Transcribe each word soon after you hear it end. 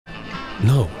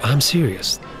No, I'm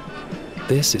serious.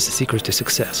 This is the secret to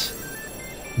success.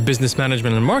 Business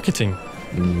management and marketing.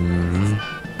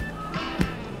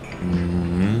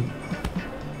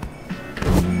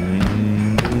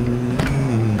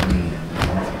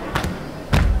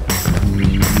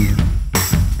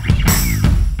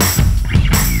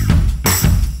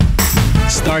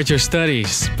 Start your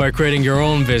studies by creating your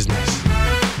own business.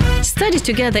 Study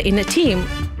together in a team,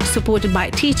 supported by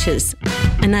teachers,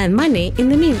 and earn money in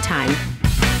the meantime.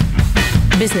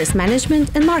 Business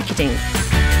management and marketing.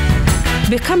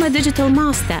 Become a digital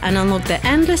master and unlock the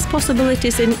endless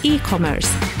possibilities in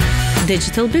e-commerce,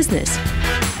 digital business.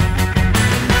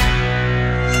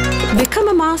 Become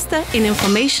a master in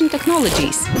information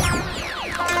technologies,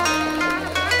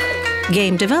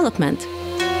 game development.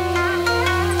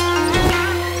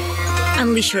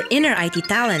 Unleash your inner IT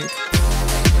talent.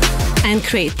 And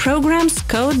create programs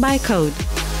code by code,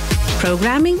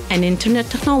 programming and internet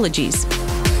technologies.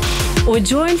 Or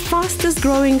join fastest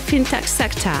growing fintech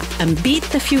sector and beat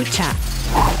the future.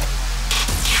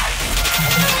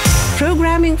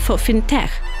 Programming for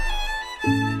fintech.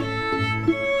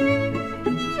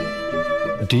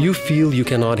 Do you feel you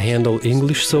cannot handle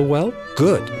English so well?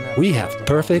 Good. We have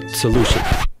perfect solution.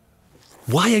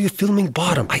 Why are you filming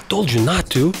bottom? I told you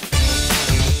not to.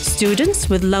 Students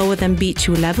with lower than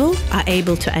B2 level are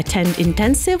able to attend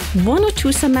intensive 1 or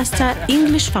 2 semester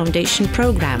English Foundation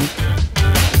program.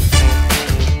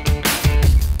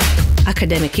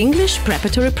 Academic English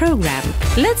Preparatory Program.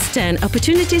 Let's turn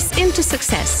opportunities into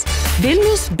success.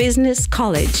 Vilnius Business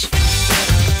College.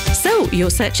 So, your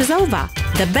search is over.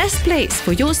 The best place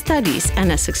for your studies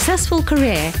and a successful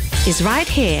career is right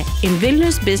here in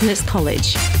Vilnius Business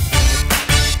College.